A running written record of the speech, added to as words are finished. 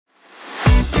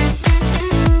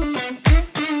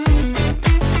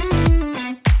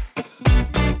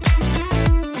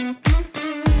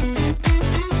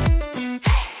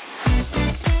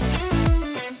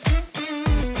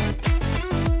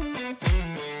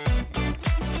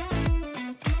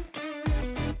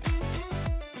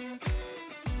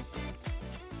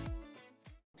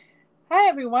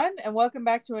everyone, and welcome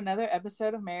back to another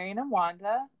episode of Marion and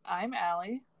Wanda. I'm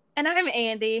Allie. And I'm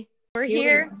Andie. We're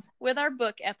here with our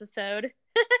book episode.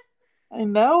 I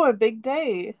know, a big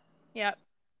day. Yep.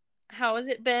 How has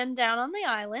it been down on the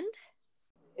island?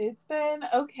 It's been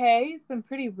okay. It's been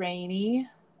pretty rainy.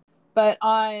 But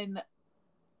I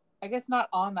guess not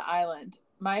on the island.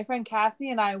 My friend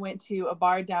Cassie and I went to a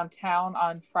bar downtown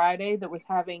on Friday that was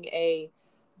having a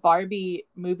Barbie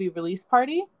movie release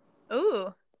party.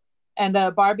 Ooh. And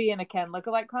a Barbie and a Ken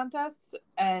lookalike contest.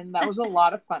 And that was a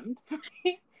lot of fun for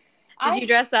me. Did you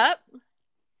dress up?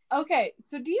 Okay,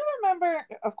 so do you remember,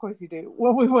 of course you do,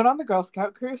 when we went on the Girl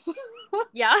Scout cruise?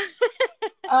 Yeah.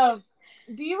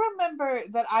 Do you remember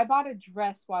that I bought a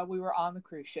dress while we were on the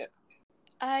cruise ship?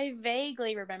 I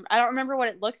vaguely remember. I don't remember what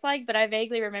it looks like, but I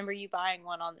vaguely remember you buying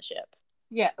one on the ship.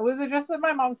 Yeah, it was a dress that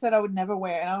my mom said I would never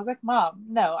wear. And I was like, Mom,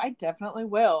 no, I definitely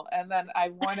will. And then I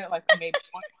worn it like maybe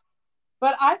once.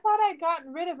 But I thought I'd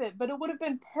gotten rid of it, but it would have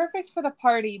been perfect for the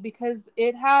party because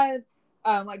it had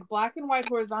like black and white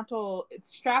horizontal,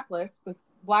 it's strapless with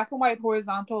black and white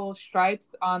horizontal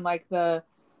stripes on like the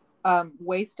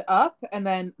waist up, and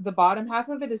then the bottom half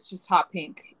of it is just hot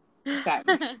pink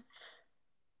satin.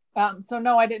 So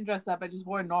no, I didn't dress up. I just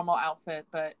wore a normal outfit,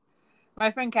 but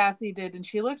my friend Cassie did, and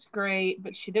she looked great,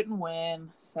 but she didn't win,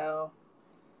 so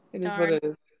it is what it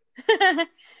is.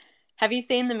 Have you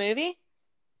seen the movie?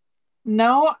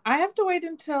 No, I have to wait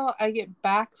until I get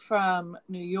back from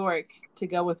New York to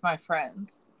go with my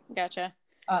friends. Gotcha.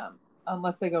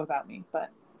 Unless they go without me,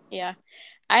 but yeah,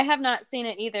 I have not seen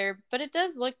it either, but it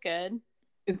does look good.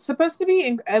 It's supposed to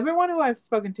be. Everyone who I've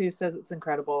spoken to says it's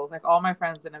incredible. Like all my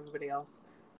friends and everybody else.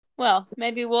 Well,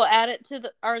 maybe we'll add it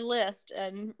to our list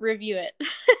and review it.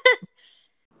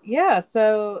 Yeah,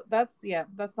 so that's the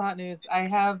hot news. I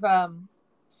have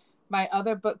my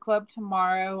other book club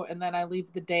tomorrow, and then I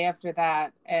leave the day after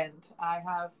that, and I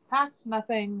have packed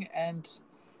nothing, and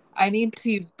I need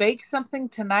to bake something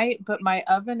tonight, but my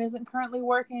oven isn't currently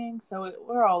working, so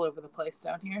we're all over the place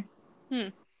down here.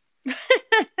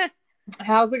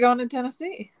 How's it going in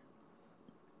Tennessee?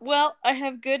 Well, I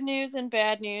have good news and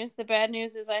bad news. The bad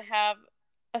news is I have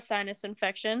a sinus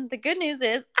infection. The good news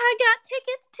is I got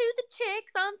tickets to the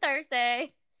Chicks on Thursday.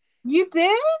 You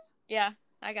did? Yeah,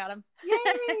 I got them.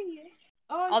 Yay!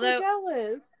 Oh, I'm so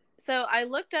jealous. So I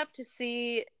looked up to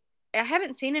see, I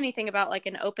haven't seen anything about like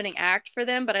an opening act for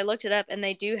them, but I looked it up and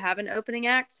they do have an opening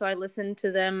act. So I listened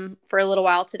to them for a little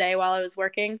while today while I was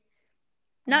working.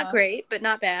 Not great, but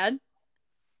not bad.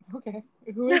 Okay.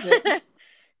 Who is it?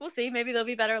 We'll see. Maybe they'll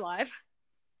be better live.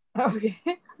 Okay.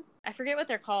 I forget what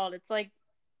they're called. It's like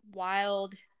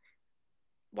Wild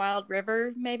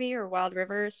River, maybe, or Wild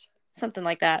Rivers. Something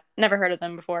like that. Never heard of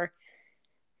them before.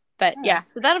 But yeah,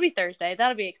 so that'll be Thursday.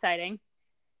 That'll be exciting.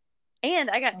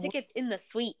 And I got tickets in the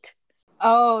suite.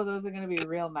 Oh, those are going to be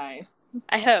real nice.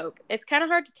 I hope. It's kind of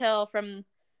hard to tell from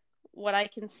what I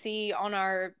can see on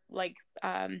our like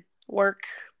work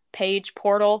page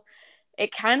portal.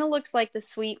 It kind of looks like the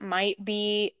suite might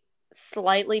be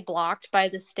slightly blocked by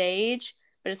the stage,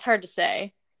 but it's hard to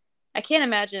say. I can't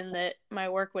imagine that my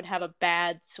work would have a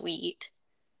bad suite.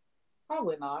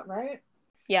 Probably not, right?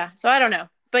 Yeah, so I don't know.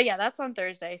 But yeah, that's on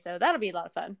Thursday, so that'll be a lot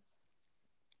of fun.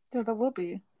 Yeah, that will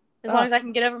be. As long as I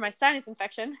can get over my sinus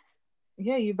infection.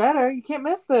 Yeah, you better. You can't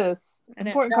miss this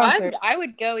important concert. I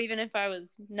would go even if I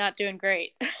was not doing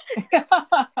great.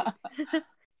 I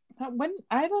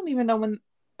don't even know when,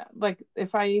 like,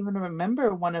 if I even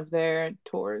remember one of their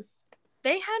tours.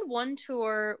 They had one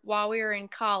tour while we were in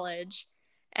college,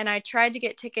 and I tried to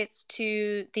get tickets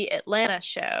to the Atlanta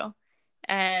show,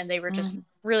 and they were just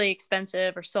really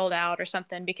expensive or sold out or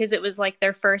something because it was like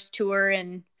their first tour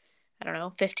in, I don't know,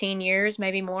 15 years,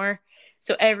 maybe more.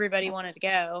 So everybody wanted to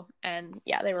go, and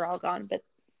yeah, they were all gone. But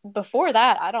before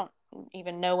that, I don't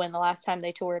even know when the last time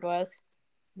they toured was.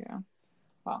 Yeah.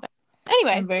 Well, but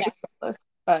anyway, I'm very jealous,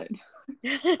 but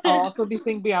I'll also be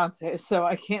seeing Beyonce, so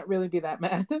I can't really be that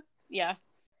mad. Yeah.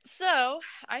 So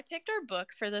I picked our book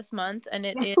for this month, and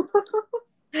it is.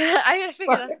 I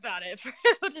figure that's about it.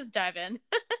 We'll just dive in.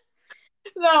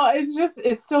 No,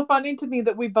 it's still funny to me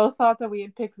that we both thought that we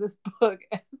had picked this book.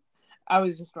 And I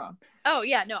was just wrong. Oh,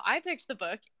 yeah. No, I picked the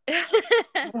book.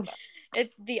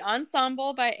 It's The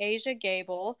Ensemble by Aja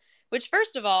Gabel, which,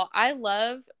 first of all, I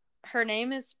love. Her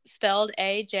name is spelled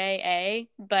A-J-A,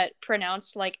 but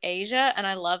pronounced like Asia, and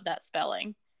I love that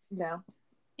spelling. Yeah.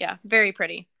 Yeah, very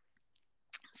pretty.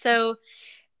 So,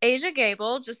 Aja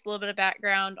Gabel, just a little bit of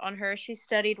background on her. She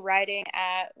studied writing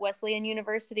at Wesleyan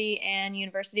University and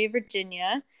University of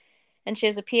Virginia. And she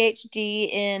has a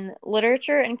PhD in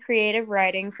literature and creative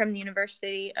writing from the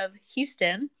University of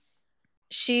Houston.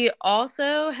 She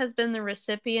also has been the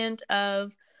recipient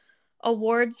of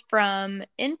awards from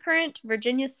Imprint,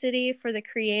 Virginia City for the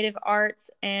Creative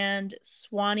Arts, and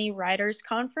Swanee Writers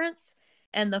Conference,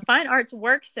 and the Fine Arts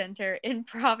Work Center in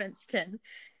Provincetown.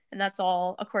 And that's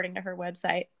all according to her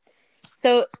website.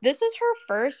 So this is her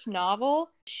first novel.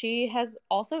 She has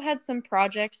also had some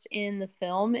projects in the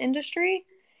film industry.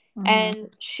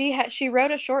 And she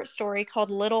wrote a short story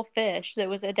called Little Fish that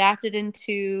was adapted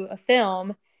into a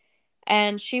film,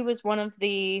 and she was one of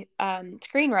the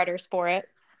screenwriters for it.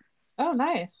 Oh,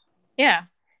 nice. Yeah.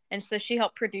 And so she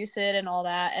helped produce it and all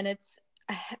that. And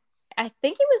I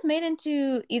think it was made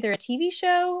into either a TV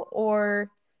show or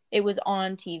it was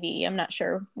on TV. I'm not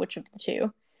sure which of the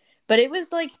two. But it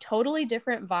was like totally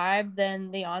different vibe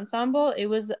than the Ensemble. It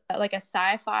was like a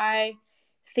sci-fi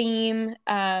theme,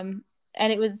 and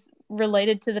it was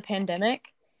related to the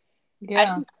pandemic.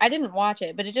 Yeah. I didn't watch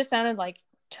it, but it just sounded like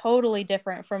totally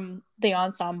different from the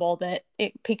Ensemble that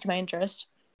it piqued my interest.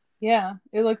 Yeah,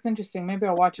 it looks interesting. Maybe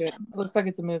I'll watch it. It looks like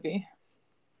it's a movie.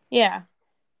 Yeah.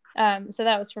 So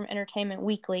that was from Entertainment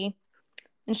Weekly.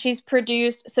 And she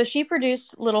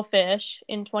produced Little Fish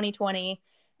in 2020.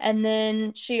 And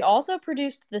then she also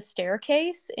produced The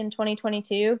Staircase in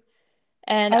 2022.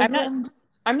 And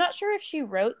I'm not sure if she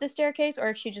wrote The Staircase or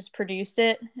if she just produced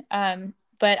it.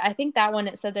 But I think that one,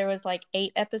 it said there was like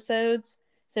 8 episodes.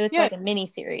 So it's like a mini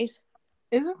series.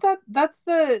 Isn't that's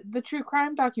the true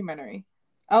crime documentary?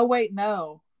 Oh wait,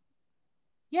 no.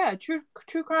 Yeah, true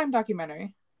crime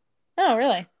documentary. Oh,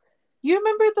 really? You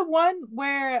remember the one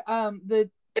where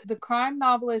the crime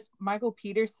novelist Michael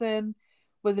Peterson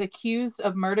was accused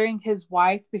of murdering his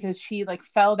wife because she like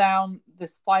fell down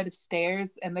this flight of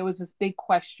stairs, and there was this big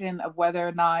question of whether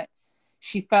or not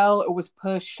she fell or was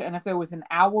pushed, and if there was an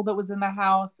owl that was in the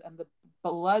house, and the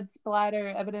blood splatter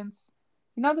evidence.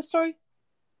 You know the story?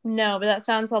 No, but that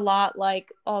sounds a lot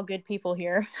like All Good People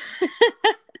Here.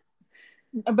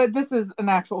 But this is an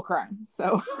actual crime,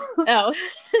 so. Oh.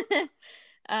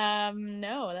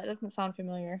 No, that doesn't sound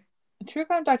familiar. A true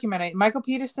crime documentary. Michael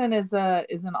Peterson is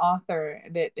an author,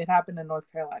 and it happened in North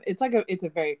Carolina. It's a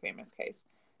very famous case.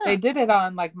 Huh. They did it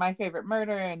on like My Favorite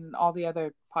Murder and all the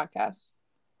other podcasts.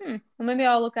 Well, maybe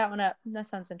I'll look that one up. That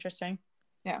sounds interesting.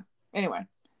 Yeah. Anyway.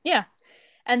 Yeah.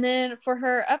 And then for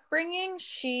her upbringing,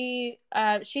 she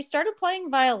started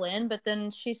playing violin, but then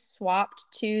she swapped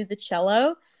to the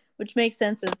cello, which makes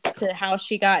sense as to how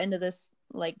she got into this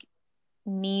like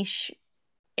niche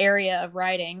area of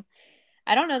writing.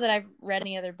 I don't know that I've read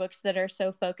any other books that are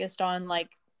so focused on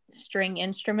like string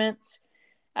instruments,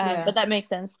 but that makes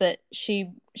sense that she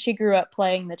grew up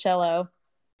playing the cello.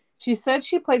 She said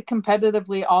she played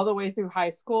competitively all the way through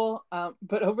high school,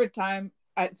 but over time,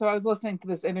 so I was listening to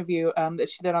this interview that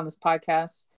she did on this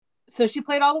podcast. So she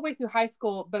played all the way through high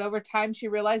school, but over time she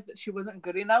realized that she wasn't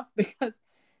good enough because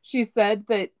she said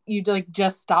that you like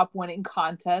just stop winning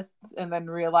contests and then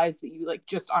realize that you like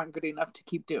just aren't good enough to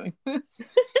keep doing this.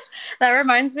 That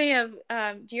reminds me of,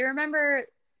 do you remember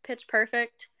Pitch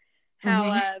Perfect?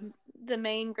 How the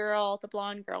main girl, the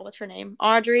blonde girl, what's her name?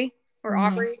 Audrey or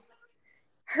Aubrey?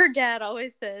 Her dad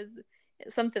always says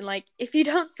something like, if you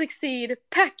don't succeed,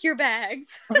 pack your bags.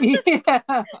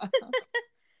 Yeah.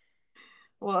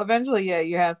 Well, eventually, yeah,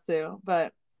 you have to,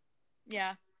 but.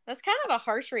 Yeah, that's kind of a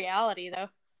harsh reality, though.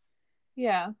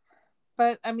 Yeah.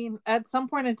 But, I mean, at some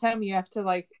point in time, you have to,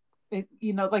 like,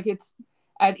 like it's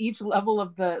at each level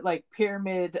of the, like,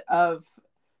 pyramid of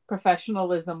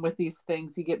professionalism with these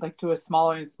things, you get, like, to a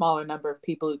smaller and smaller number of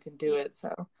people who can do it,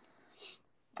 so.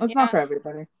 It's not for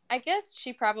everybody. I guess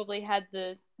she probably had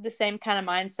the same kind of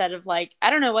mindset of like, I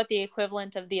don't know what the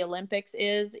equivalent of the Olympics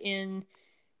is in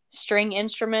string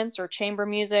instruments or chamber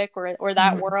music or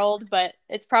that world, but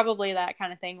it's probably that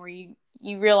kind of thing where you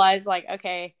realize like,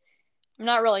 okay, I'm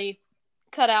not really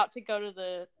cut out to go to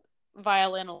the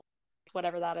violin,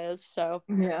 whatever that is. So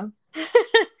yeah,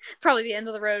 probably the end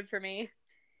of the road for me.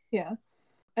 Yeah.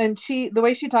 And the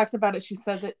way she talked about it, she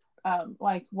said that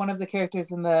like one of the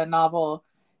characters in the novel,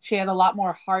 she had a lot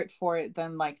more heart for it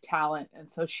than like talent. And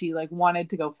so she like wanted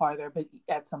to go farther, but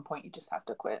at some point you just have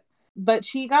to quit. But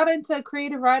she got into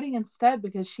creative writing instead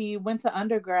because she went to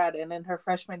undergrad, and in her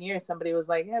freshman year, somebody was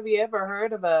like, have you ever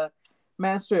heard of a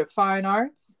Master of Fine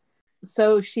Arts?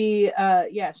 So she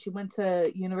went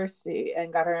to university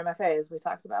and got her MFA, as we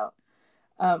talked about.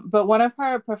 But one of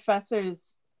her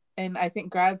professors in, I think,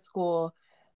 grad school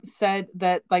said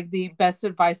that like the best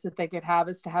advice that they could have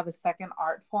is to have a second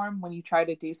art form when you try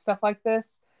to do stuff like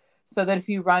this, so that if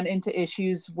you run into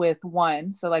issues with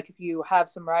one, so like if you have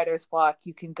some writer's block,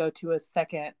 you can go to a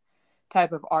second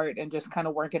type of art and just kind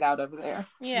of work it out over there.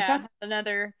 Yeah,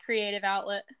 another creative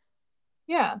outlet.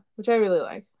 Yeah, which I really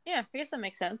like. Yeah, I guess that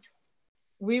makes sense.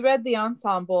 We read the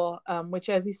Ensemble, which,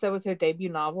 as you said, was her debut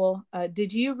novel.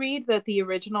 Did you read that the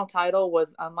original title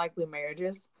was Unlikely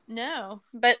Marriages? No,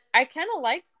 but I kind of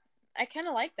like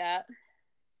that.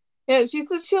 Yeah, she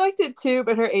said she liked it too,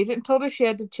 but her agent told her she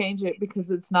had to change it because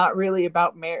it's not really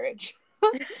about marriage.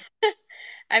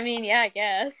 I mean, yeah, I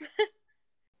guess.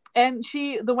 And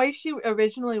the way she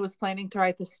originally was planning to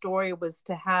write the story was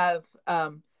to have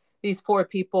these four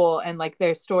people and like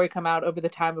their story come out over the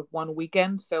time of one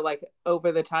weekend. So like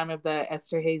over the time of the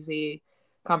Esther Hazy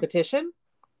competition.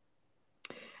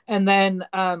 And then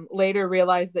later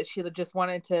realized that she just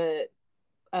wanted to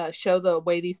show the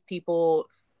way these people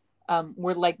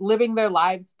were like living their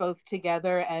lives both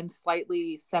together and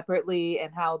slightly separately,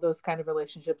 and how those kind of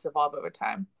relationships evolve over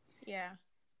time. Yeah.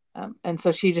 And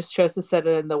so she just chose to set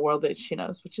it in the world that she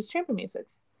knows, which is chamber music.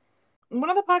 One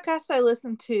of the podcasts I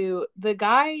listened to, the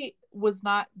guy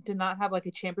did not have like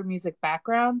a chamber music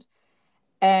background,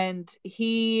 and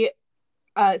he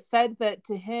said that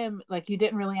to him, like, you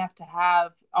didn't really have to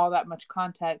have all that much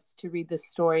context to read this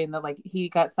story, and that like he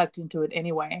got sucked into it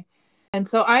anyway. And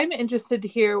so I'm interested to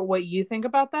hear what you think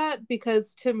about that,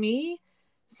 because to me,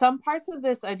 some parts of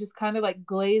this I just kind of like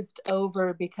glazed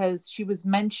over because she was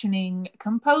mentioning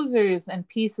composers and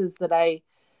pieces that I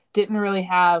didn't really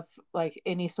have like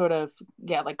any sort of,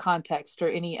 yeah, like context or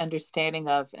any understanding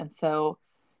of. And so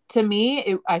to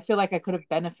me, I feel like I could have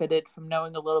benefited from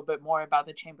knowing a little bit more about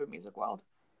the chamber music world.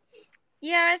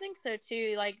 Yeah, I think so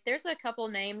too. Like, there's a couple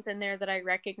names in there that I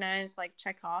recognize, like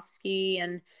Tchaikovsky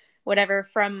and whatever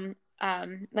from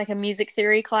like a music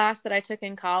theory class that I took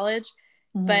in college.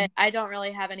 Mm-hmm. But I don't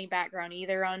really have any background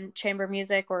either on chamber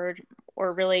music or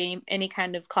really any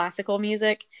kind of classical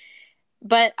music.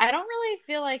 But I don't really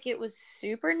feel like it was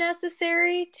super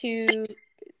necessary to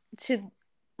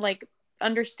like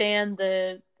understand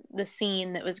the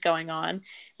scene that was going on.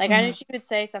 Like, I know Mm-hmm. she would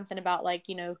say something about, like,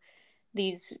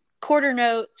 these quarter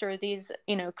notes or these,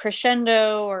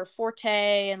 crescendo or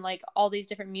forte and like all these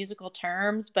different musical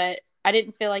terms, but I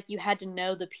didn't feel like you had to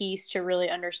know the piece to really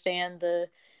understand the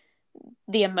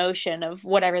emotion of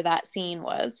whatever that scene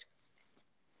was.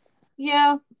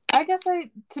 Yeah, I guess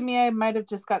to me, I might have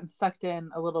just gotten sucked in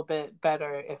a little bit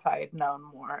better if I had known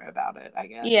more about it, I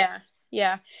Yeah. guess.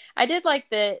 Yeah. I did like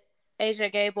that Aja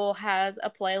Gabel has a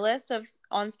playlist of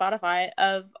on Spotify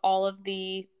of all of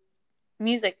the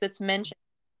music that's mentioned.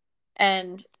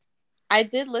 And I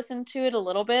did listen to it a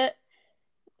little bit,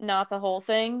 not the whole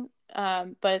thing,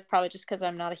 but it's probably just because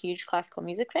I'm not a huge classical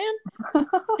music fan.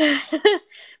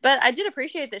 But I did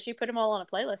appreciate that she put them all on a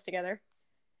playlist together.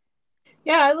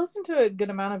 Yeah, I listened to a good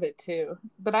amount of it too.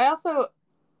 But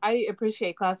I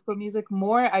appreciate classical music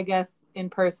more, I guess, in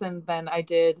person than I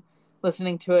did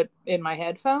listening to it in my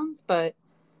headphones. But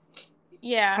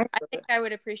Yeah, I I love think it. I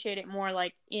would appreciate it more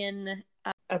like in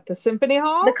At the Symphony the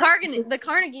Hall?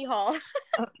 Carnegie Hall.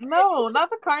 No,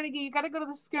 not the Carnegie. You got to go to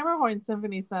the Schermerhorn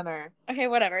Symphony Center. Okay,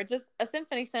 whatever. Just a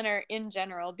symphony center in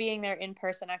general, being there in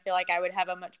person, I feel like I would have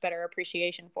a much better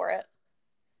appreciation for it.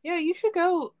 Yeah, you should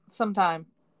go sometime.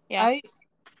 Yeah. I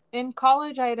In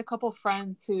college, I had a couple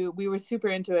friends who we were super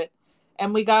into it,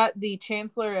 and we got the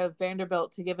chancellor of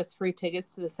Vanderbilt to give us free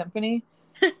tickets to the symphony.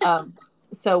 Um,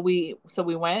 so we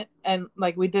went, and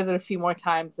like we did it a few more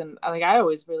times, and like I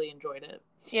always really enjoyed it.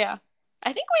 Yeah.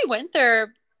 I think we went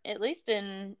there at least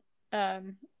in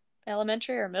um,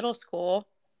 elementary or middle school.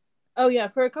 Oh yeah,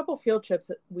 for a couple field trips,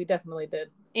 we definitely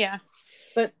did. Yeah.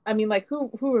 But I mean, like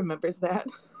who remembers that?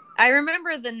 I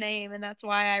remember the name, and that's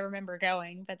why I remember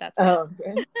going, but that's it. Oh,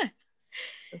 okay.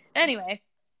 Anyway.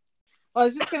 Well, I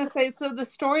was just gonna say, so the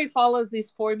story follows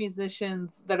these four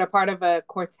musicians that are part of a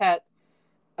quartet,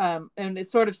 and it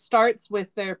sort of starts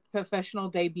with their professional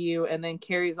debut and then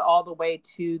carries all the way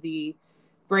to the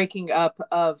breaking up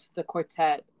of the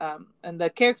quartet. And the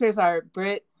characters are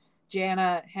Britt,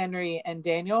 Jana, Henry, and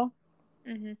Daniel.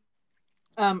 Mm-hmm.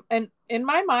 And in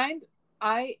my mind,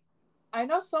 I I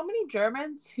know so many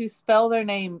Germans who spell the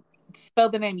name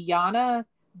Jana,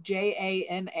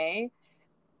 Jana.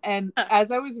 And Huh.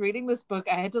 as I was reading this book,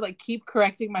 I had to like keep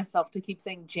correcting myself to keep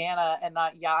saying Jana and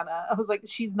not Jana. I was like,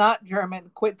 she's not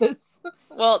German. Quit this.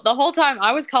 Well, the whole time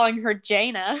I was calling her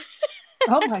Jaina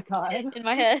Oh my god. in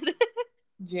my head.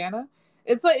 Jana.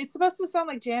 It's like it's supposed to sound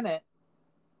like Janet.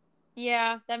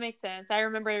 Yeah, that makes sense. I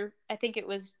remember, I think it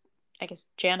was, I guess,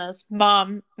 Jana's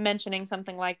mom mentioning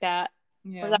something like that,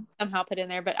 or Yeah. that somehow put in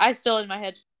there, but I still in my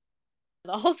head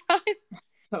the whole time.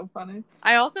 So funny.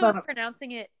 I also No, was no.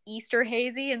 pronouncing it Easter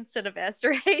hazy instead of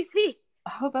Esther hazy.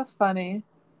 Oh, that's funny.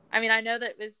 I mean, I know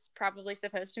that it was probably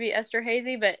supposed to be Esther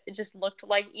hazy, but it just looked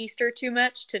like Easter too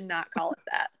much to not call it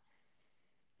that.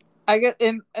 I get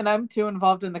in, and I'm too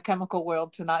involved in the chemical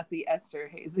world to not see Esther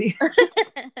Hazy.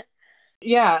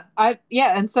 Yeah,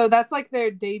 and so that's like their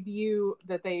debut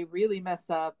that they really mess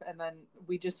up, and then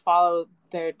we just follow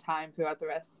their time throughout the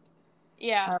rest.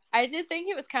 Yeah, I did think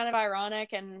it was kind of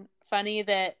ironic and funny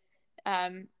that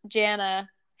Jana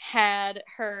had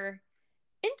her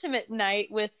intimate night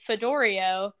with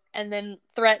Fodorio and then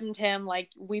threatened him like,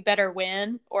 we better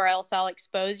win or else I'll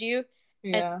expose you,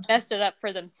 and Yeah, messed it up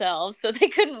for themselves, so they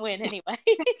couldn't win anyway.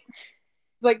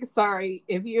 it's like, sorry,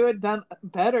 if you had done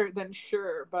better, then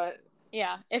sure, but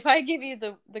Yeah, if I give you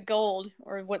the gold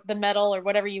or what the medal or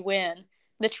whatever you win,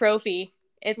 the trophy,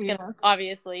 it's gonna yeah,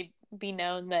 obviously be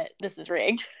known that this is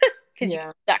rigged because you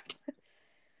yeah. sucked.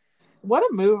 What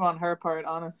a move on her part,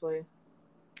 honestly.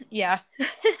 Yeah.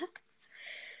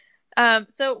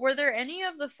 So were there any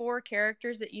of the four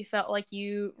characters that you felt like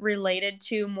you related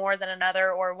to more than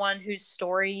another, or one whose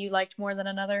story you liked more than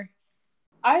another?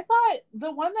 I thought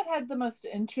the one that had the most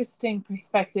interesting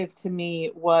perspective to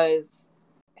me was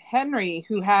Henry,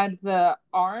 who had the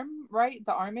arm, right?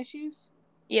 The arm issues.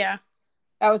 Yeah.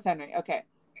 That was Henry. Okay.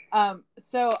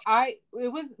 So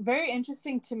it was very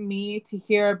interesting to me to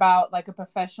hear about like a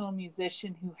professional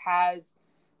musician who has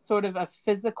sort of a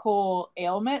physical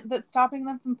ailment that's stopping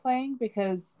them from playing,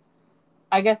 because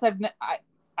I guess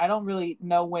I don't really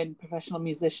know when professional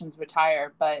musicians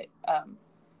retire, but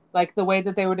like the way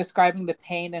that they were describing the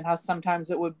pain and how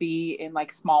sometimes it would be in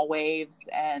like small waves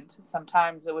and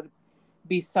sometimes it would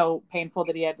be so painful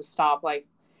that he had to stop. Like,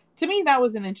 to me that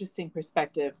was an interesting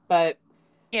perspective, but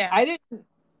Yeah. I didn't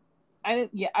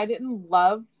I didn't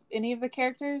love any of the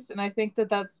characters, and I think that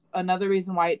that's another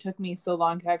reason why it took me so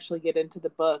long to actually get into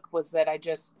the book, was that I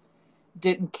just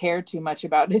didn't care too much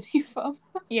about any of them.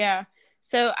 Yeah.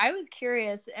 So I was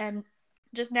curious and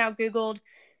just now Googled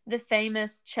the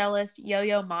famous cellist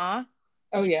Yo-Yo Ma.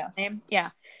 Oh yeah. Name?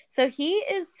 Yeah. So he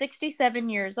is 67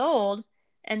 years old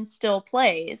and still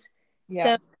plays. Yeah.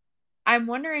 So I'm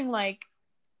wondering, like,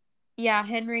 yeah,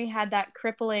 Henry had that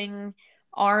crippling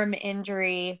arm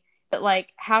injury, but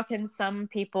like, how can some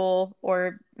people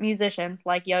or musicians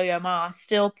like Yo-Yo Ma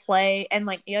still play? And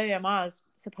like, Yo-Yo Ma is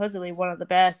supposedly one of the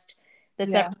best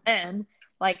that's ever Yeah. been.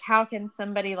 Like, how can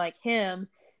somebody like him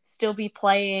still be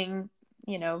playing,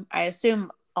 I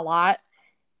assume a lot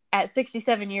at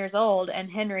 67 years old? And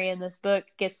Henry in this book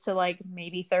gets to like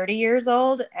maybe 30 years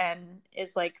old and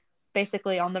is like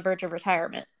basically on the verge of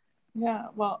retirement. Yeah.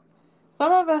 Well,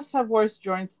 some of us have worse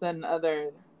joints than That's true.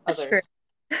 others,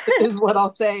 is what I'll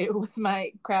say with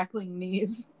my crackling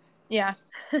knees. Yeah.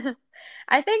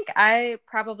 I think I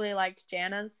probably liked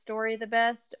Jana's story the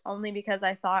best, only because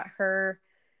I thought her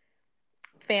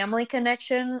family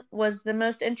connection was the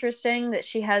most interesting. That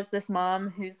she has this mom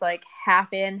who's like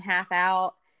half in, half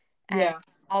out, and Yeah.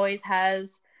 always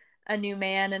has a new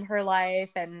man in her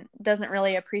life and doesn't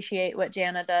really appreciate what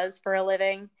Jana does for a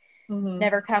living. Mm-hmm.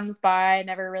 Never comes by,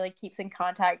 never really keeps in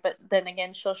contact, but then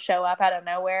again, she'll show up out of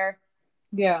nowhere.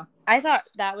 Yeah. I thought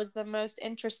that was the most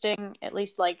interesting, at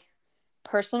least like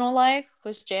personal life,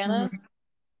 was Jana's.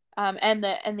 Mm-hmm. And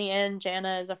in the end,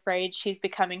 Jana is afraid she's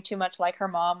becoming too much like her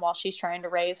mom while she's trying to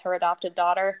raise her adopted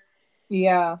daughter.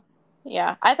 Yeah.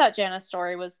 Yeah, I thought Jana's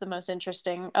story was the most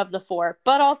interesting of the four,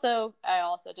 but also I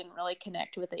also didn't really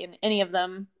connect with any of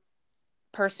them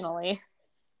personally.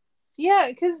 Yeah,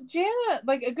 because Jana,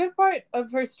 like a good part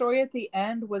of her story at the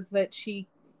end was that she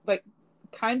like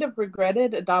kind of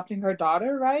regretted adopting her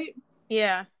daughter, right?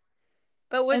 Yeah,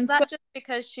 but was And so that just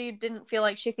because she didn't feel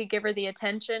like she could give her the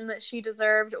attention that she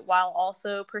deserved while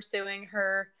also pursuing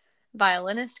her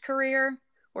violinist career,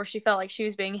 or she felt like she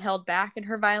was being held back in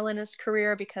her violinist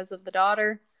career because of the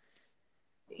daughter?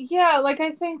 yeah, like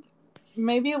I think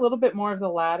maybe a little bit more of the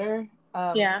latter,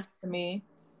 Yeah. to me.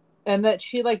 And that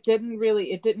she like didn't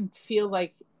really, it didn't feel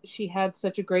like she had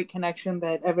such a great connection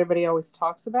that everybody always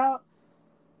talks about.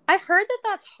 I've heard that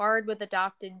that's hard with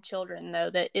adopted children,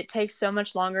 though, that it takes so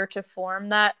much longer to form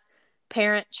that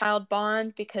parent child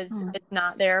bond because Hmm. it's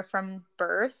not there from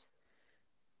birth,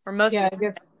 or most of Yeah, I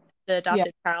guess. the Yeah,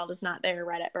 adopted child is not there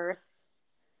right at birth.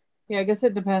 yeah, I guess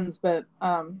it depends, but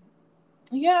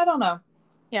yeah, I don't know.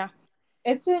 Yeah.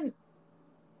 It's in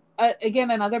again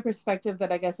another perspective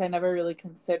that I guess I never really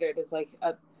considered is like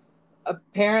a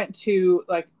parent who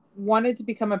like wanted to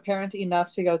become a parent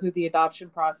enough to go through the adoption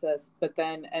process, but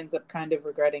then ends up kind of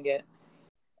regretting it.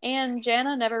 And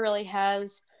Jana never really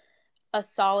has a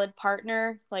solid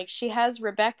partner. Like, she has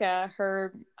Rebecca,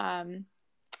 her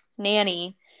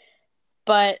nanny,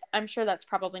 but I'm sure that's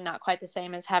probably not quite the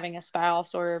same as having a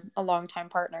spouse or a longtime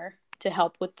partner to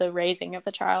help with the raising of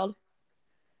the child.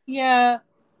 Yeah,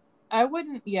 I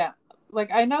wouldn't. Yeah,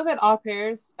 like I know that au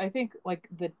pairs. I think like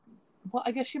well,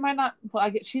 I guess she might not. Well, I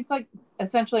guess she's like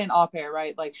essentially an au pair,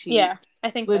 right? Like she Yeah,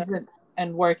 I think so. lives in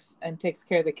and works and takes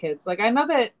care of the kids. Like I know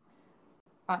that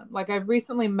like I've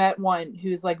recently met one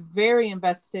who's like very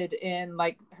invested in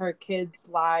like her kids'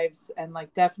 lives and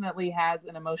like definitely has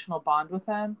an emotional bond with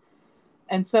them.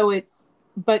 And so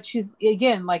but she's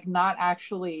again like not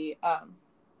actually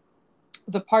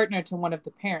the partner to one of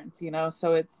the parents, you know?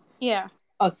 So it's Yeah.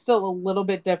 still a little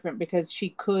bit different because she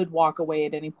could walk away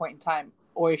at any point in time,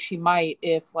 or she might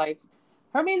if like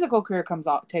her musical career comes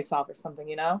off, takes off or something,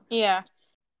 you know? Yeah.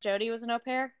 Jody was an au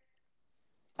pair.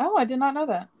 Oh, I did not know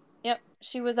that. Yep.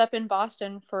 She was up in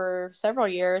Boston for several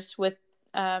years with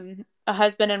a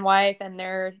husband and wife and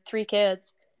their 3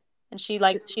 kids. And she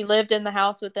lived in the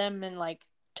house with them and like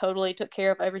totally took care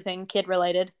of everything kid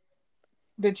related.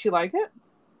 Did she like it?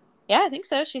 Yeah, I think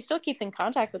so. She still keeps in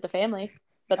contact with the family,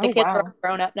 but the Oh, kids are wow. all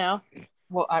grown up now.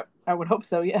 Well, I would hope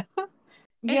so, yeah. Anyway,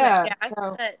 Yeah, yeah,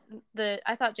 so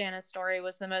I thought Jana's story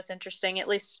was the most interesting, at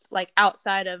least like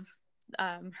outside of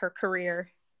her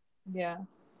career. yeah.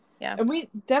 Yeah. And we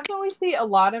definitely see a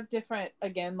lot of different,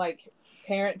 again, like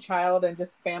parent child and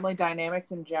just family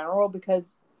dynamics in general,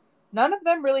 because none of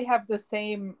them really have the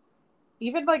same,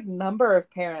 even like number of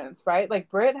parents, right?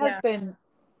 Like Britt has Yeah. been,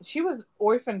 she was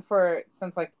orphaned for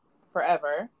since like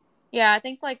forever. Yeah, I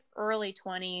think like early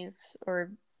 20s or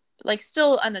like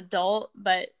still an adult,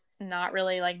 but not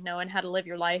really like knowing how to live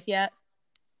your life yet.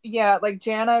 Yeah, like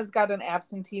Jana's got an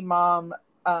absentee mom.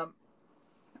 Um,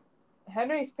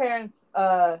 Henry's parents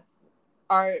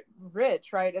are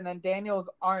rich, right? And then Daniel's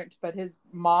aren't, but his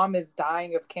mom is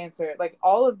dying of cancer. Like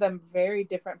all of them very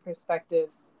different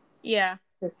perspectives Yeah.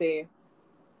 to see.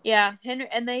 Yeah, Henry,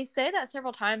 and they say that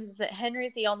several times is that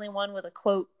Henry's the only one with a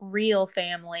quote real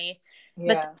family.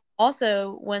 But Yeah.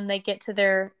 also when they get to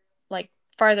their like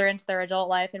farther into their adult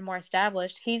life and more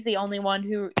established, he's the only one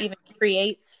who even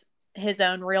creates his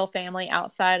own real family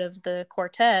outside of the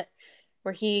quartet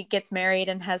where he gets married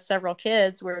and has several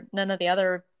kids where none of the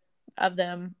other of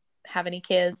them have any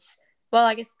kids. Well,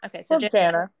 I guess okay, so Well,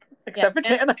 Jana, yeah, except for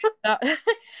Jana.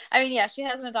 I mean, yeah, she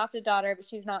has an adopted daughter, but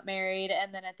she's not married.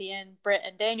 And then at the end, Britt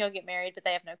and Daniel get married, but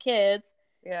they have no kids.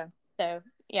 Yeah. So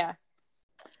yeah,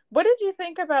 What did you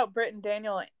think about Britt and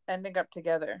Daniel ending up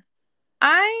together?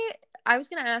 I I was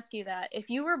gonna ask you that if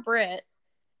you were Britt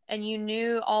and you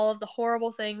knew all of the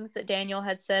horrible things that Daniel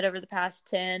had said over the past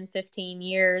 10, 15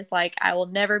 years, like I will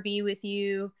never be with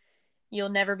you, you'll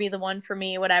never be the one for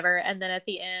me, whatever. And then at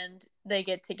the end, they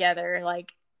get together.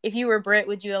 Like, if you were Britt,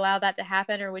 would you allow that to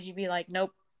happen, or would you be like,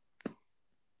 nope,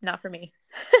 not for me?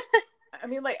 I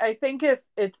mean, like, I think if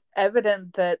it's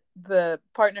evident that the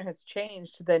partner has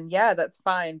changed, then yeah, that's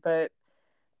fine. But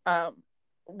um,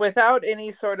 without any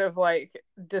sort of like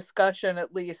discussion,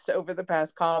 at least over the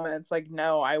past comments, like,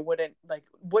 no, I wouldn't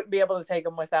be able to take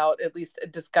them without at least a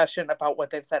discussion about what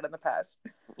they've said in the past.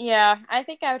 Yeah, I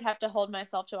think I would have to hold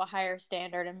myself to a higher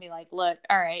standard and be like, look,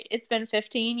 all right, it's been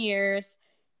 15 years.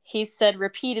 He's said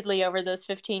repeatedly over those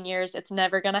 15 years it's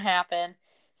never going to happen.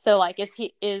 So like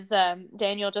is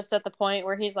Daniel just at the point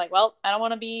where he's like, well, I don't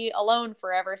want to be alone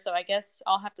forever, so I guess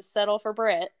I'll have to settle for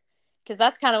Britt because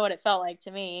that's kind of what it felt like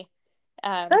to me.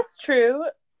 Um That's true.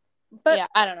 But yeah,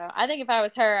 I don't know. I think if I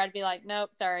was her, I'd be like,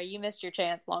 nope, sorry, you missed your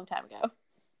chance a long time ago.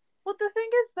 well, the thing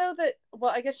is though that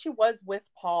well, I guess she was with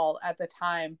Paul at the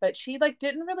time, but she like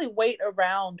didn't really wait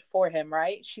around for him,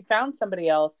 right? She found somebody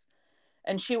else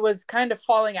and she was kind of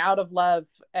falling out of love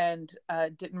and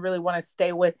didn't really want to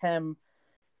stay with him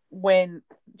when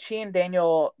she and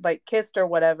Daniel like kissed or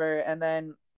whatever. And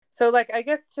then so like I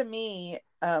guess to me,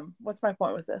 what's my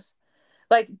point with this?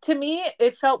 Like to me,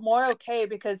 it felt more okay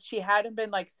because she hadn't been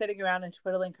like sitting around and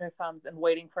twiddling her thumbs and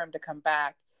waiting for him to come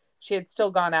back. She had still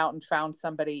gone out and found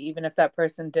somebody, even if that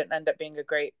person didn't end up being a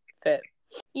great fit.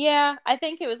 Yeah, I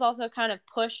think it was also kind of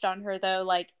pushed on her though.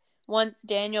 Like once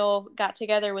Daniel got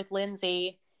together with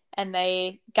Lindsay and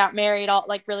they got married all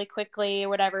like really quickly or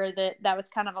whatever, that was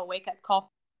kind of a wake up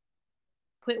call.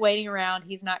 Quit waiting around.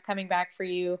 He's not coming back for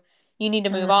you. You need to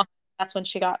move Mm-hmm. on. That's when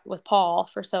she got with Paul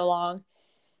for so long.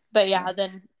 But Yeah. yeah,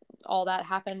 then all that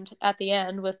happened at the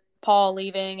end with Paul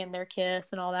leaving and their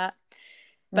kiss and all that.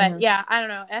 But Mm-hmm. yeah, I don't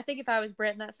know. I think if I was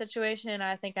Britt in that situation,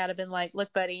 I think I'd have been like,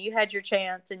 look, buddy, you had your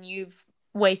chance and you've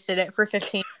wasted it for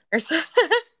 15 years.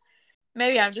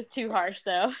 Maybe I'm just too harsh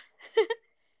though.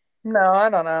 No, I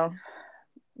don't know.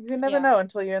 You never Yeah, know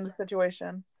until you're in the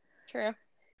situation. true.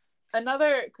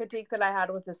 Another critique that I had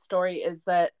with this story is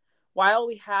that while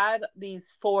we had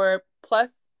these four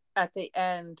plus at the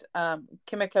end,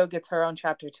 Kimiko gets her own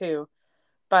chapter too,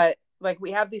 but like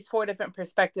we have these four different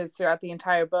perspectives throughout the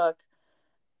entire book.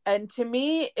 And to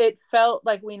me, it felt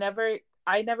like we never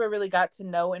I never really got to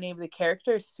know any of the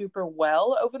characters super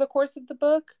well over the course of the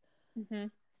book. Mm-hmm.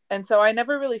 And so I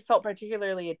never really felt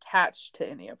particularly attached to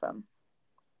any of them.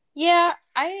 Yeah,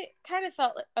 I kind of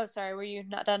felt like, oh, sorry, were you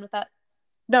not done with that?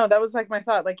 No, that was like my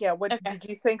thought. Like, yeah, what Okay. did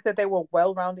you think that they were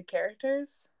well-rounded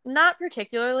characters? Not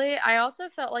particularly. I also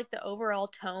felt like the overall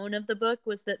tone of the book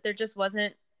was that there just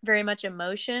wasn't very much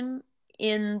emotion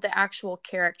in the actual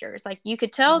characters. Like, you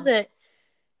could tell Mm-hmm. that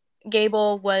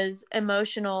Gabel was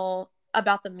emotional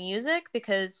about the music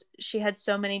because she had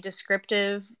so many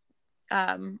descriptive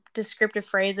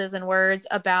phrases and words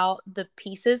about the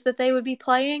pieces that they would be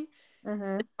playing.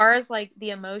 Mm-hmm. As far as like the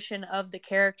emotion of the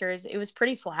characters, it was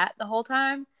pretty flat the whole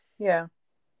time. Yeah.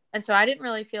 And so I didn't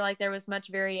really feel like there was much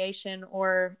variation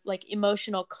or like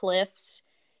emotional cliffs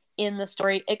in the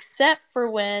story, except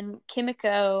for when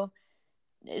Kimiko,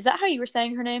 is that how you were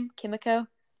saying her name? Kimiko?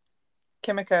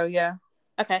 Kimiko, yeah.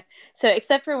 Okay. So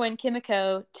except for when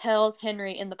Kimiko tells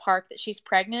Henry in the park that she's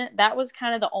pregnant, that was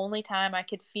kind of the only time I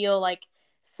could feel like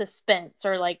suspense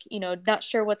or like, not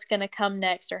sure what's going to come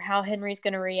next or how Henry's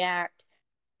going to react.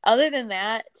 Other than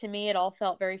that, to me, it all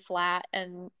felt very flat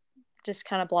and just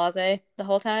kind of blasé the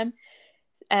whole time.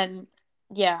 And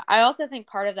yeah, I also think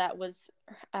part of that was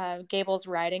Gable's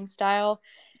writing style.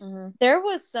 Mm-hmm. There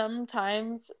was some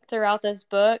times throughout this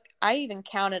book, I even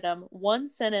counted them. One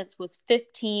sentence was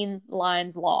 15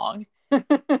 lines long.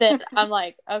 That I'm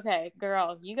like, okay,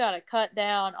 girl, you got to cut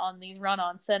down on these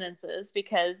run-on sentences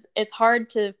because it's hard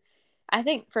to, I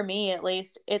think for me at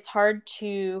least, it's hard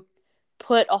to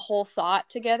put a whole thought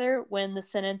together when the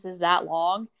sentence is that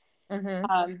long.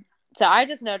 Mm-hmm. So I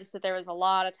just noticed that there was a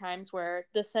lot of times where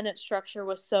the sentence structure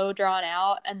was so drawn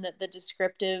out and that the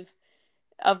description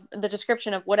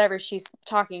of whatever she's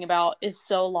talking about is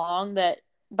so long that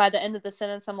by the end of the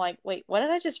sentence I'm like, wait, what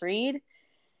did I just read?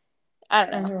 I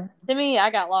don't know. Mm-hmm. To me, I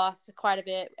got lost quite a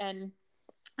bit, and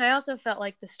I also felt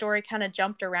like the story kind of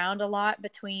jumped around a lot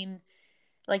between,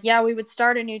 like, yeah, we would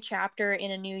start a new chapter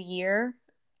in a new year,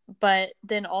 but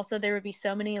then also there would be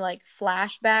so many like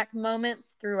flashback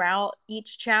moments throughout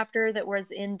each chapter that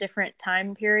was in different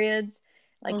time periods.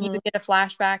 Like you Mm-hmm. would get a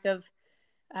flashback of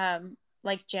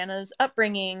like Jana's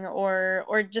upbringing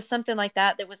or just something like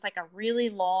that that was like a really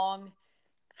long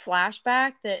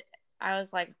flashback that I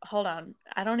was like, hold on,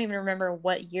 I don't even remember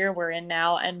what year we're in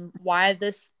now and why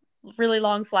this really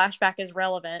long flashback is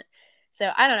relevant. So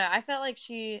I don't know. I felt like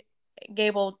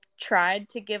Gable tried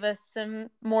to give us some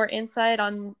more insight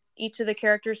on each of the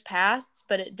characters' pasts,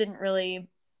 but it didn't really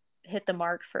hit the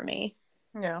mark for me.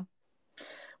 Yeah.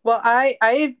 Well,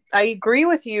 I agree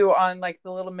with you on like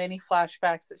the little mini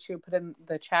flashbacks that she would put in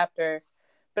the chapter,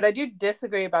 but I do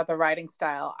disagree about the writing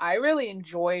style. I really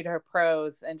enjoyed her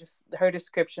prose and just her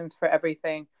descriptions for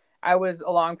everything. I was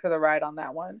along for the ride on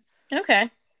that one.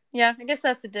 Okay. Yeah, I guess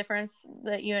that's a difference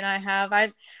that you and I have.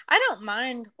 I don't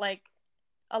mind like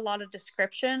a lot of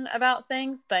description about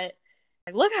things, but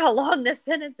like, look how long this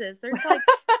sentence is.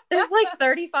 There's like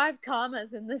 35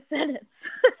 commas in this sentence.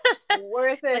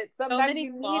 Worth Like it. so Sometimes many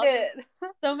you need clauses, it.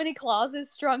 so many clauses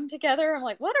strung together. I'm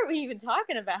like, what are we even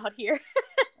talking about here?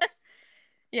 Well,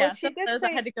 Yeah, she some of did those I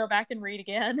say, had to go back and read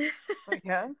again.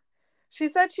 yeah. She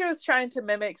said she was trying to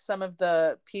mimic some of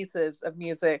the pieces of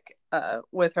music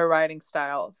with her writing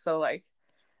style. So, like,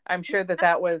 I'm sure that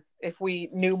that was, if we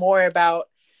knew more about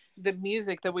the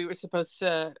music that we were supposed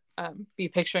to be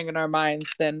picturing in our minds,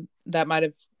 then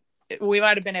we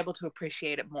might have been able to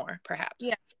appreciate it more, perhaps.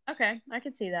 Yeah. Okay, I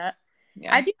could see that.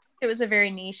 Yeah. I do think it was a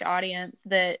very niche audience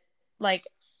that like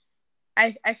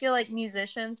I feel like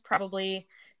musicians probably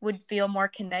would feel more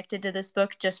connected to this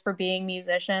book just for being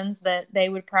musicians, that they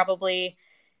would probably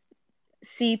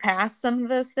see past some of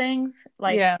those things,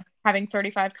 like Yeah. having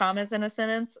 35 commas in a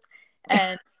sentence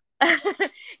and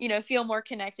feel more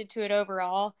connected to it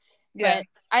overall. Yeah. But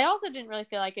I also didn't really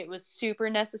feel like it was super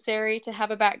necessary to have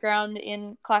a background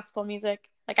in classical music.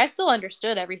 Like I still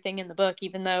understood everything in the book,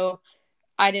 even though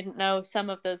I didn't know some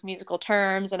of those musical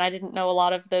terms and I didn't know a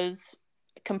lot of those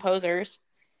composers.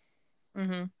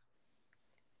 Mm-hmm.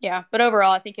 Yeah, but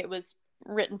overall, I think it was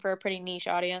written for a pretty niche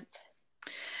audience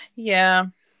Yeah.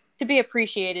 to be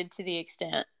appreciated to the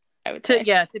extent, I would say.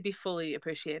 To be fully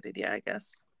appreciated. Yeah, I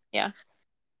guess. Yeah.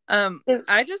 So,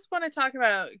 I just want to talk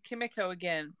about Kimiko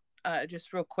again,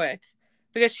 just real quick,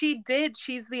 because she's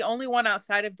the only one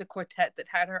outside of the quartet that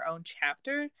had her own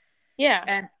chapter. yeah.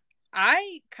 And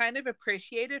I kind of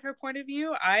appreciated her point of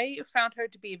view. I found her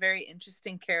to be a very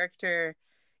interesting character,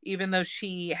 even though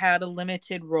she had a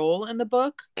limited role in the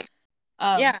book.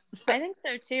 Yeah, So, I think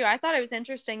so too. I thought it was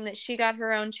interesting that she got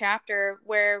her own chapter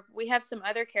where we have some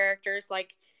other characters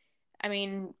like, I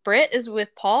mean, Britt is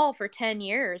with Paul for 10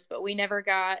 years, but we never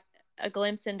got a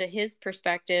glimpse into his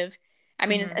perspective. I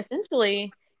mean,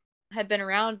 essentially had been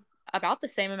around about the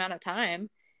same amount of time.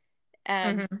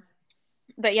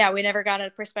 But yeah, we never got a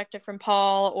perspective from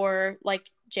Paul or like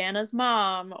Jana's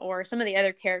mom or some of the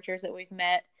other characters that we've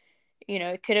met. You know,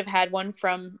 it could have had one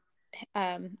from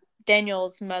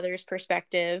Daniel's mother's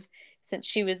perspective, since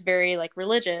she was very like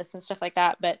religious and stuff like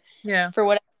that. But for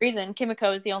whatever reason,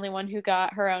 Kimiko is the only one who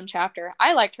got her own chapter.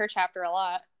 I liked her chapter a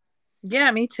lot.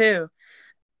 Yeah, me too.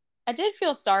 I did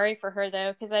feel sorry for her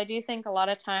though, because I do think a lot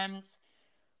of times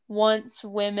once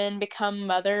women become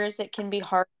mothers, it can be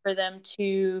hard for them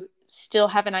to still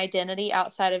have an identity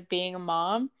outside of being a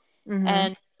mom.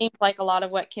 And it seemed like a lot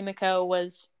of what Kimiko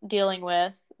was dealing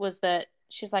with was that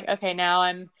she's like, okay, now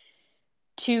I'm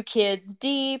 2 kids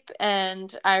deep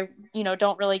and I,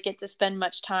 don't really get to spend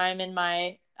much time in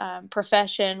my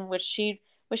profession. Was she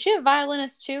a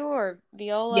violinist too, or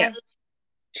viola? Yes,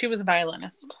 she was a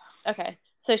violinist. Okay.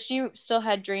 So she still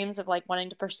had dreams of like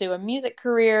wanting to pursue a music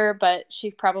career, but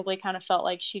she probably kind of felt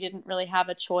like she didn't really have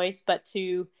a choice but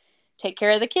to take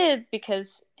care of the kids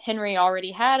because Henry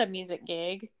already had a music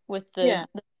gig with the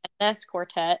NS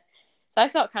quartet. So I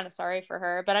felt kind of sorry for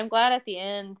her, but I'm glad at the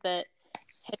end that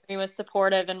Henry was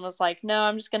supportive and was like, no,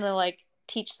 I'm just going to like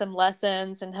teach some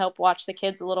lessons and help watch the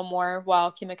kids a little more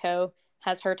while Kimiko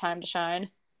has her time to shine.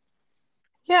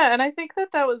 Yeah, and I think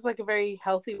that was like a very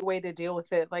healthy way to deal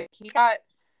with it. Like he got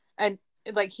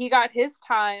his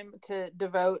time to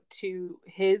devote to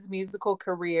his musical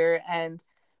career, and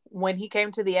when he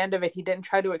came to the end of it, he didn't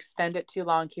try to extend it too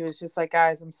long. He was just like,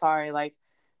 guys, I'm sorry, like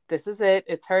this is it.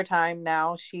 It's her time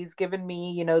now. She's given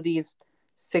me, these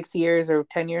 6 years or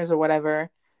 10 years or whatever.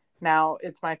 Now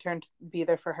it's my turn to be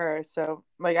there for her. So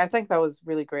like I think that was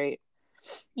really great.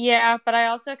 Yeah, but I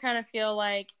also kind of feel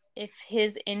like if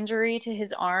his injury to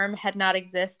his arm had not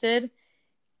existed,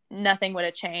 nothing would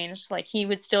have changed. Like he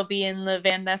would still be in the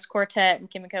Van Ness quartet and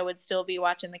Kimiko would still be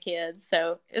watching the kids.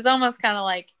 So it was almost kind of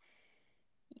like,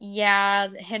 yeah,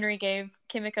 Henry gave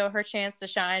Kimiko her chance to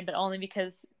shine, but only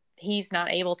because he's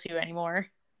not able to anymore.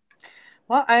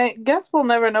 Well, I guess we'll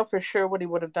never know for sure what he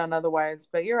would have done otherwise.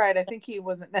 But you're right. I think he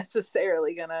wasn't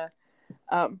necessarily gonna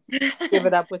give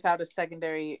it up without a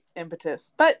secondary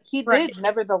impetus, but he did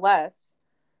nevertheless.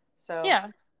 So yeah,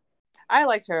 I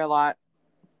liked her a lot.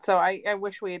 So I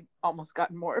wish we had almost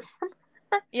gotten more from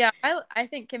her. Yeah, I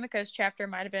think Kimiko's chapter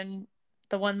might have been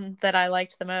the one that I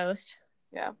liked the most.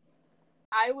 Yeah.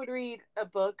 I would read a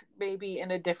book maybe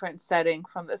in a different setting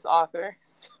from this author.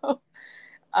 So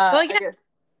Well, yeah, I guess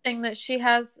thing that she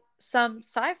has some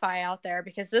sci-fi out there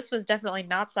because this was definitely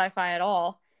not sci-fi at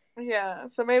all. yeah.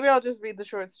 So maybe I'll just read the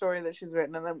short story that she's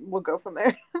written and then we'll go from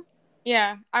there.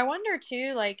 Yeah, I wonder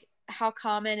too, like how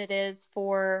common it is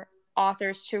for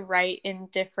authors to write in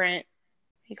different,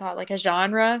 you call it like a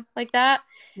genre like that.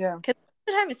 Yeah. Because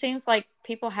sometimes it seems like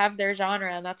people have their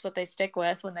genre and that's what they stick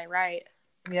with when they write.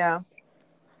 Yeah.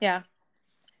 Yeah.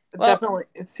 Well, Definitely.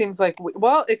 It seems like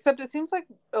except it seems like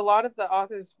a lot of the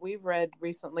authors we've read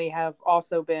recently have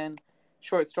also been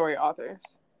short story authors.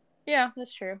 yeah,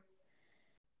 that's true.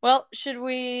 Well, should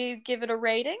we give it a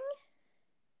rating?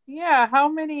 Yeah, how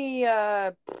many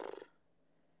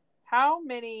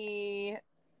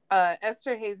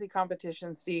Esther Hazy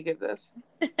competitions do you give this?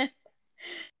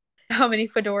 How many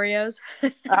Fodorios?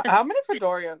 How many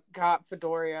Fodorios? Got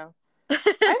Fodorio.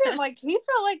 I didn't like. He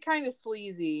felt like kind of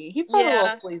sleazy. He felt a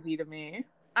little sleazy to me.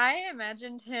 I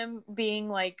imagined him being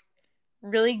like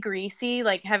really greasy,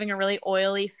 like having a really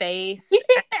oily face.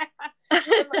 Yeah,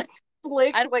 and, like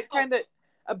slick, like kind of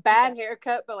a bad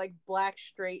haircut, but like black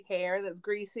straight hair that's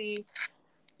greasy.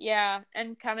 Yeah,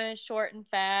 and kind of short and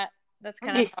fat. That's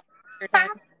kind of how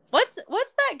what's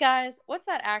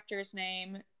that actor's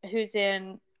name who's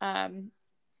in hang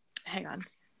on.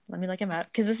 Let me look him up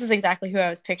because this is exactly who I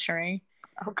was picturing.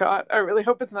 Oh god, I really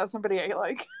hope it's not somebody I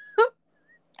like.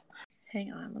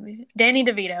 Hang on, Danny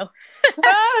DeVito.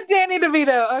 Danny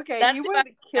DeVito. Okay, That's he would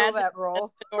kill that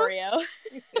role. Fodorios.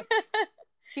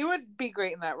 He would be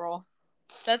great in that role.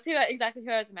 That's exactly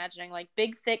who I was imagining. Like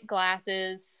big, thick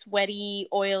glasses, sweaty,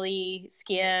 oily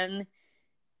skin,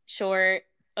 short,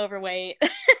 overweight,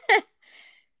 a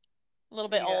little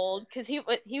bit old. Because he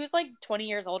was like 20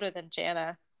 years older than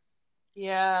Jana.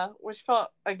 Yeah, which felt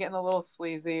again a little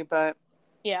sleazy, but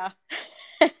yeah,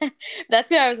 that's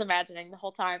who I was imagining the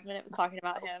whole time when it was talking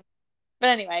about him. But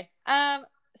anyway,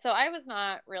 so I was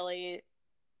not really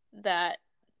that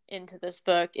into this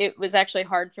book. It was actually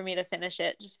hard for me to finish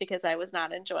it just because I was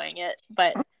not enjoying it.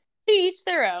 But to each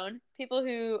their own. People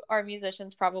who are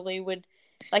musicians probably would,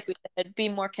 like we said, be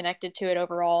more connected to it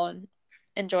overall and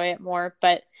enjoy it more.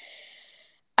 But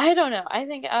I don't know. I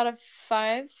think out of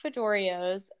 5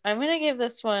 Fodorios, I'm going to give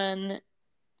this one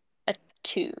a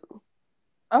 2.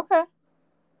 Okay.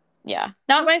 Yeah.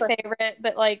 Not my Respect. favorite,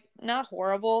 but like not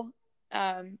horrible.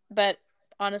 But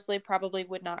honestly, probably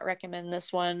would not recommend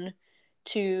this one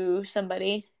to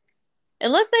somebody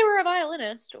unless they were a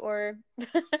violinist or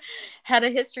had a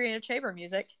history of chamber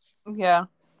music. Yeah.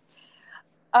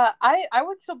 I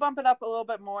would still bump it up a little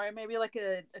bit more, maybe like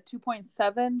a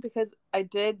 2.7, because I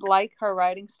did like her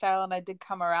writing style, and I did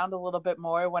come around a little bit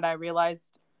more when I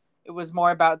realized it was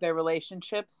more about their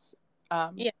relationships.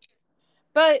 Yeah.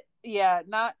 But yeah,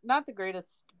 not the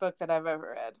greatest book that I've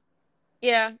ever read.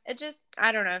 Yeah, it just,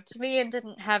 I don't know. To me, it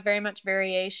didn't have very much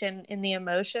variation in the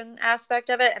emotion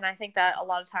aspect of it. And I think that a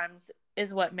lot of times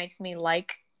is what makes me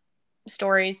like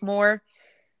stories more.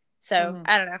 So Mm-hmm.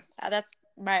 I don't know. That's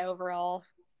my overall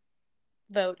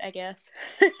vote, I guess.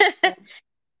 Yeah.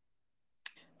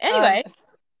 Anyway,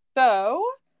 So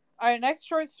our next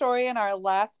short story and our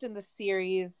last in the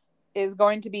series is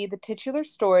going to be the titular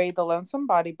story, The Lonesome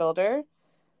Bodybuilder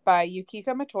by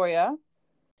Yukiko Matoya.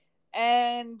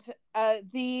 And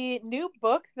the new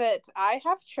book that I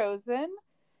have chosen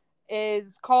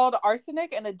is called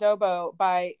Arsenic and Adobo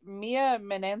by Mia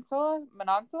Manansala.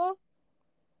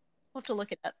 we'll have to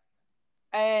look it up.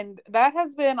 And that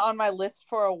has been on my list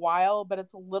for a while, but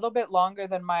it's a little bit longer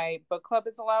than my book club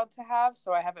is allowed to have,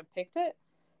 so I haven't picked it.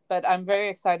 But I'm very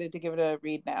excited to give it a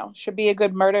read now. Should be a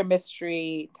good murder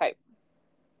mystery type.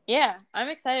 Yeah, I'm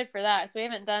excited for that. So we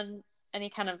haven't done any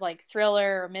kind of like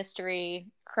thriller or mystery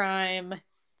crime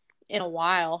in a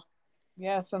while.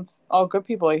 Yeah, since all good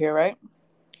people are here, right?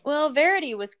 Well,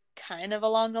 Verity was kind of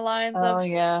along the lines Oh, of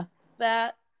yeah.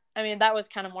 that. I mean, that was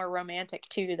kind of more romantic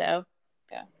too, though.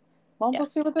 Yeah. Well, Yeah. we'll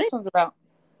see what this one's about.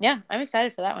 Yeah, I'm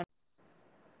excited for that one.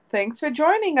 Thanks for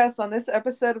joining us on this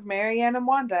episode of Marianne and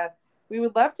Wanda. We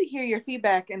would love to hear your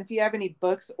feedback and if you have any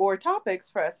books or topics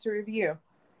for us to review.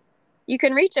 You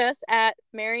can reach us at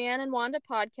Marianne and Wanda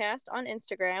Podcast on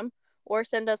Instagram or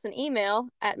send us an email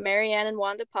at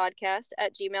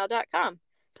marianneandwandapodcast@gmail.com.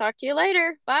 Talk to you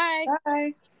later. Bye.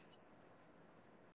 Bye.